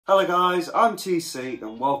Hello guys, I'm TC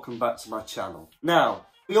and welcome back to my channel. Now,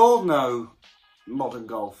 we all know modern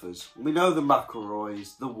golfers. We know the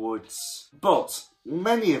McIlroys, the Woods, but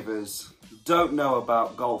many of us don't know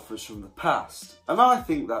about golfers from the past. And I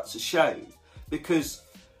think that's a shame because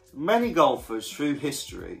many golfers through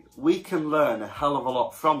history, we can learn a hell of a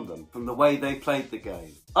lot from them, from the way they played the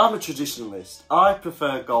game. I'm a traditionalist. I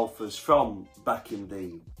prefer golfers from back in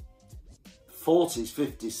the 40s,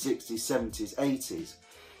 50s, 60s, 70s, 80s.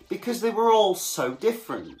 Because they were all so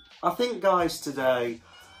different. I think guys today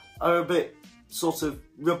are a bit sort of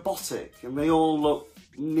robotic and they all look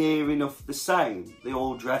near enough the same. They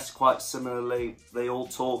all dress quite similarly, they all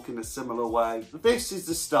talk in a similar way. This is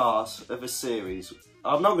the start of a series.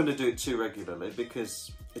 I'm not going to do it too regularly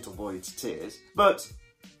because it avoids tears, but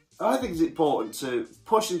I think it's important to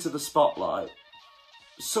push into the spotlight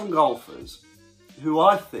some golfers who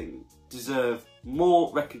I think deserve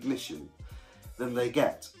more recognition than they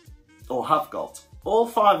get or have got. All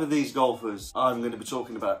 5 of these golfers I'm going to be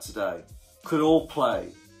talking about today could all play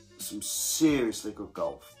some seriously good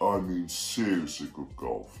golf. I mean seriously good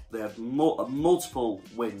golf. They had multiple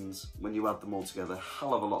wins when you add them all together, a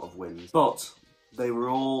hell of a lot of wins, but they were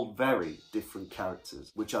all very different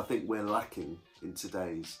characters, which I think we're lacking in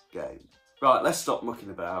today's game. Right, let's stop mucking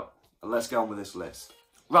about and let's go on with this list.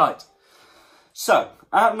 Right, so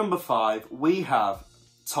at number 5 we have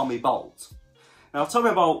Tommy Bolt. Now,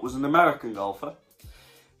 Tommy Bolt was an American golfer.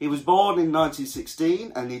 He was born in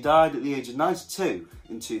 1916 and he died at the age of 92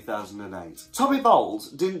 in 2008. Tommy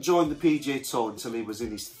Bolt didn't join the PGA Tour until he was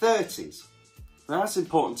in his 30s. Now, that's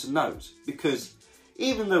important to note because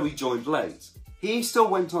even though he joined late, he still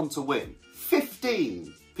went on to win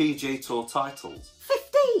 15 PGA Tour titles.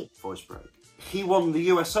 15! Voice break. He won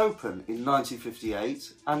the US Open in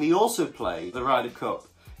 1958 and he also played the Ryder Cup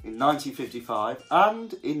in 1955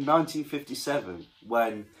 and in 1957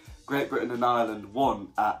 when Great Britain and Ireland won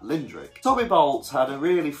at Lindrick. Tommy Bolt had a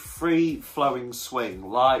really free-flowing swing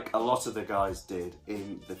like a lot of the guys did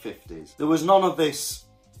in the 50s. There was none of this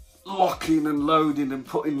locking and loading and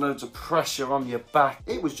putting loads of pressure on your back.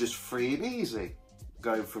 It was just free and easy,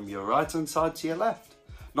 going from your right hand side to your left.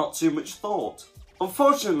 Not too much thought.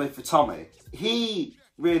 Unfortunately for Tommy, he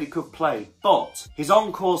really could play, but his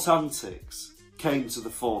on-course antics came to the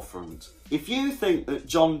forefront. If you think that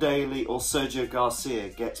John Daly or Sergio Garcia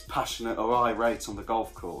gets passionate or irate on the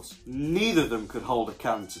golf course, neither of them could hold a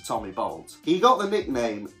candle to Tommy Bolt. He got the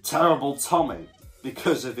nickname Terrible Tommy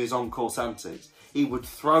because of his on-course antics. He would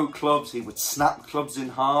throw clubs, he would snap clubs in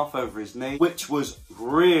half over his knee, which was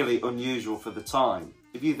really unusual for the time.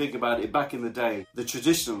 If you think about it, back in the day, the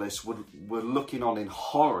traditionalists were looking on in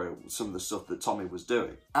horror at some of the stuff that Tommy was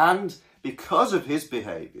doing. And because of his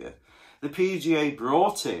behaviour, the PGA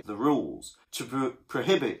brought in the rules to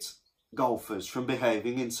prohibit golfers from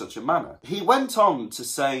behaving in such a manner. He went on to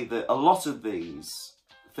say that a lot of these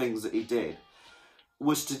things that he did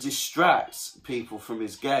was to distract people from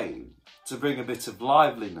his game, to bring a bit of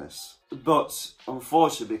liveliness. But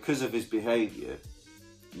unfortunately, because of his behaviour,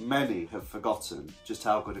 many have forgotten just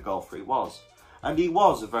how good a golfer he was. And he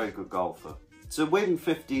was a very good golfer. To win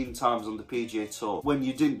 15 times on the PGA Tour when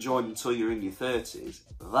you didn't join until you're in your 30s,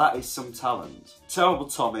 that is some talent. Terrible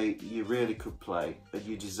Tommy, you really could play and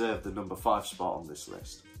you deserve the number 5 spot on this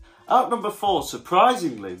list. At number 4,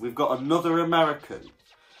 surprisingly, we've got another American.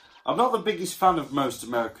 I'm not the biggest fan of most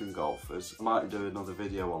American golfers. I might do another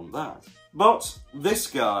video on that. But this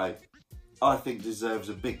guy, I think, deserves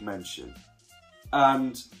a big mention.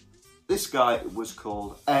 And this guy was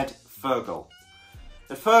called Ed Fergal.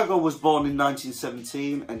 Ed Fergal was born in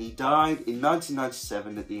 1917 and he died in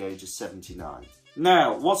 1997 at the age of 79.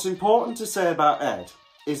 Now, what's important to say about Ed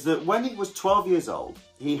is that when he was 12 years old,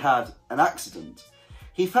 he had an accident.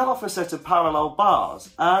 He fell off a set of parallel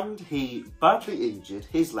bars and he badly injured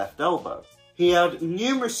his left elbow. He had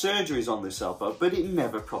numerous surgeries on this elbow, but it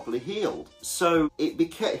never properly healed. So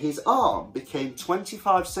his arm became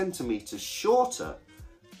 25 centimetres shorter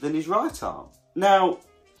than his right arm. Now,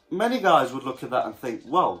 many guys would look at that and think,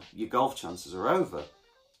 well, your golf chances are over.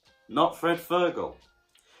 Not for Ed Fergal.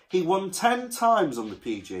 He won 10 times on the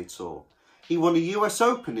PGA Tour. He won a US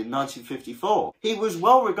Open in 1954. He was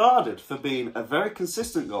well regarded for being a very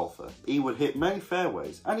consistent golfer. He would hit many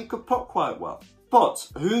fairways and he could putt quite well. But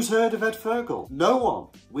who's heard of Ed Fergal? No one.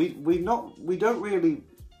 We don't really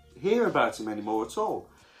hear about him anymore at all.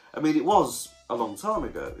 I mean, it was a long time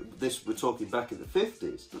ago. We're talking back in the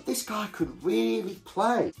 50s. But this guy could really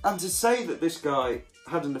play. And to say that this guy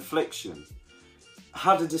had an affliction,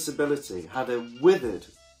 had a disability, had a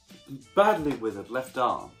badly withered left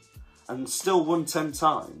arm, and still won 10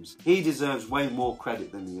 times, he deserves way more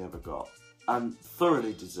credit than he ever got. and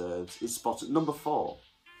thoroughly deserves his spot at number 4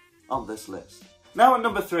 on this list. Now at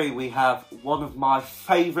number 3 we have one of my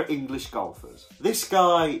favourite English golfers. This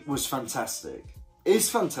guy was fantastic. Is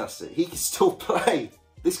fantastic. He can still play.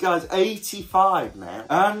 This guy's 85 now,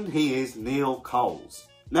 and he is Neil Coles.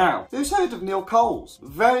 Now, who's heard of Neil Coles?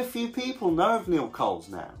 Very few people know of Neil Coles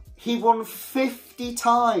now. He won 50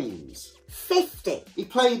 times. 50! He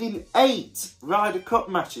played in 8 Ryder Cup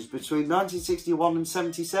matches between 1961 and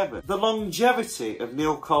 77. The longevity of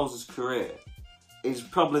Neil Coles' career is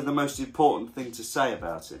probably the most important thing to say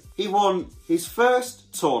about him. He won his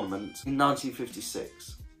first tournament in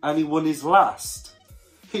 1956, and he won his last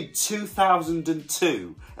in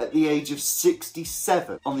 2002 at the age of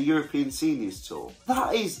 67 on the European Seniors Tour.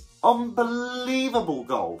 That is unbelievable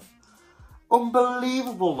golf.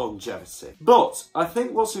 Unbelievable longevity. But I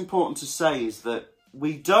think what's important to say is that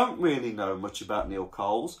we don't really know much about Neil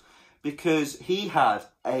Coles because he had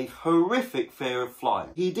a horrific fear of flying.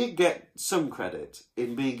 He did get some credit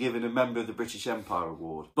in being given a Member of the British Empire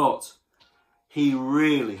Award, but he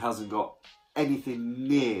really hasn't got anything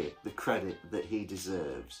near the credit that he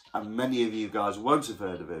deserves. And many of you guys won't have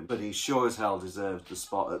heard of him, but he sure as hell deserves the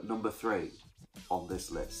spot at number 3 on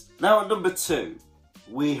this list. Now at number 2,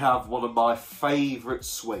 we have one of my favourite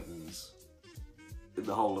swings in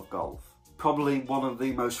the whole of golf. Probably one of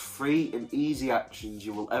the most free and easy actions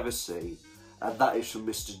you will ever see, and that is from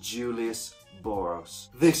Mr. Julius Boros.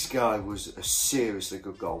 This guy was a seriously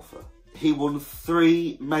good golfer. He won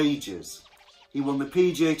 3 majors. He won the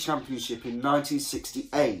PGA Championship in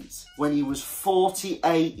 1968 when he was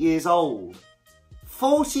 48 years old.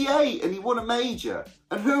 48 and he won a major.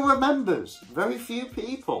 And who remembers? Very few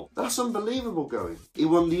people. That's unbelievable going. He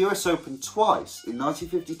won the US Open twice in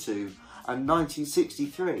 1952 and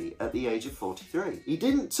 1963 at the age of 43. He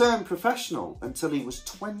didn't turn professional until he was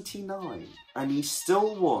 29 and he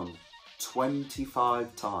still won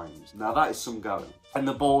 25 times. Now that is some going. And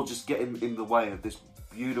the ball just getting in the way of this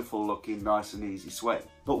beautiful looking, nice and easy swing.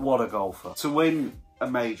 But what a golfer. To win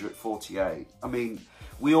a major at 48, I mean,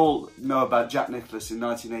 we all know about Jack Nicklaus in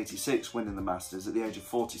 1986 winning the Masters at the age of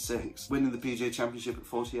 46, winning the PGA Championship at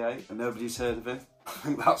 48, and nobody's heard of him. I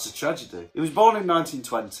think that's a tragedy. He was born in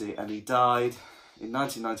 1920 and he died in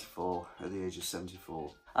 1994 at the age of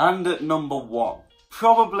 74. And at number 1,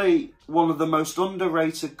 probably one of the most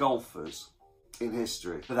underrated golfers in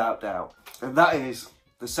history, without doubt, and that is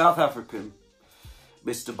the South African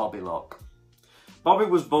Mr. Bobby Locke. Bobby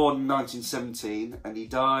was born in 1917 and he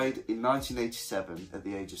died in 1987 at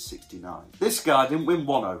the age of 69. This guy didn't win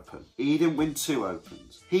 1 Open. He didn't win 2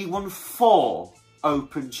 Opens. He won 4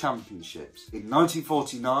 Open Championships in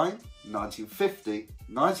 1949, 1950,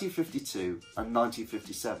 1952 and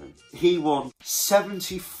 1957. He won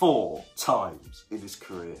 74 times in his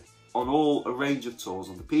career on a range of tours,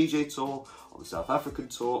 on the PGA Tour, on the South African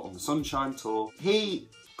Tour, on the Sunshine Tour. He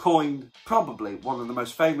coined probably one of the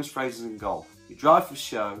most famous phrases in golf. You drive for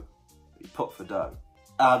show, you putt for dough.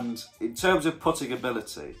 And in terms of putting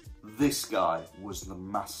ability, this guy was the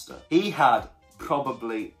master. He had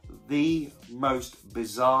probably the most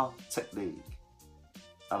bizarre technique,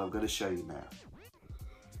 and I'm going to show you now.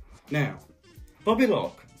 Now, Bobby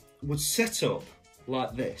Locke would set up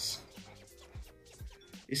like this.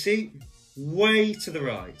 You see, way to the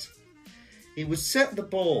right. He would set the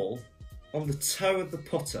ball on the toe of the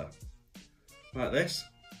putter, like this,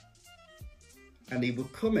 and he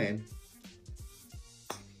would come in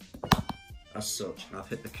as such. I've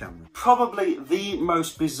hit the camera. Probably the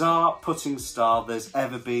most bizarre putting style there's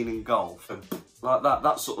ever been in golf. And like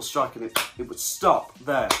that sort of striking, it would stop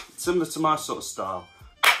there, similar to my sort of style,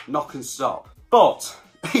 knock and stop. But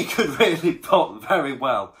he could really putt very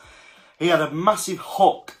well. He had a massive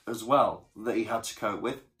hook as well that he had to cope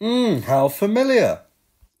with. How familiar.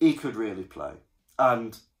 He could really play.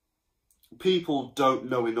 And people don't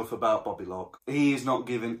know enough about Bobby Locke. He is not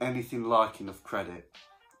given anything like enough credit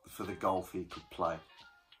for the golf he could play.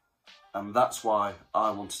 And that's why I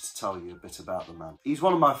wanted to tell you a bit about the man. He's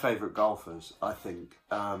one of my favourite golfers, I think.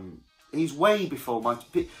 He's way before my...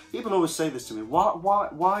 People always say this to me. Why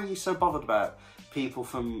are you so bothered about people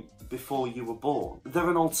from before you were born? They're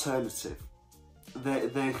an alternative.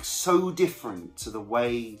 They're so different to the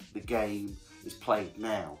way the game is played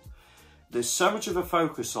now. There's so much of a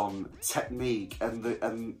focus on technique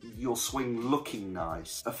and your swing looking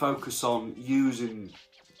nice. A focus on using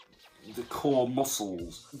the core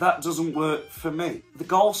muscles. That doesn't work for me. The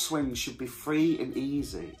golf swing should be free and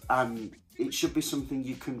easy, and it should be something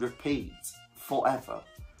you can repeat forever.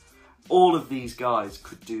 All of these guys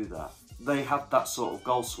could do that. They had that sort of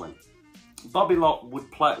golf swing. Bobby Locke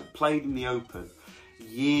played in the Open for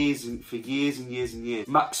years and years and years.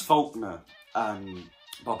 Max Faulkner and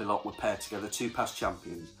Bobby Locke were paired together, 2 past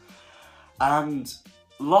champions. And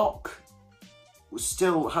Locke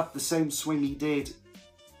still had the same swing he did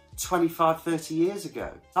 25, 30 years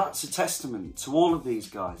ago. That's a testament to all of these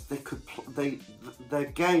guys. Their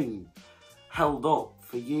game held up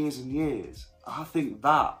for years and years. I think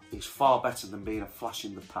that is far better than being a flash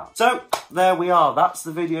in the pan. So, there we are. That's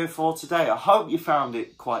the video for today. I hope you found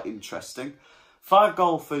it quite interesting. 5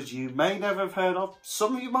 golfers you may never have heard of.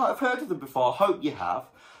 Some of you might have heard of them before. I hope you have.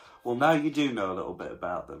 Well, now you do know a little bit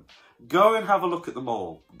about them. Go and have a look at them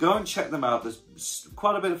all. Go and check them out. There's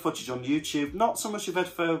quite a bit of footage on YouTube. Not so much of Ed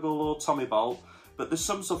Fergal or Tommy Bolt, but there's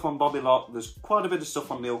some stuff on Bobby Locke. There's quite a bit of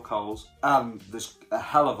stuff on Neil Coles. And there's a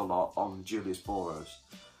hell of a lot on Julius Boros.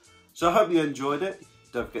 So I hope you enjoyed it.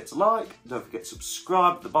 Don't forget to like. Don't forget to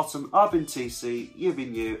subscribe at the bottom. I've been TC, you've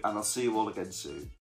been you, and I'll see you all again soon.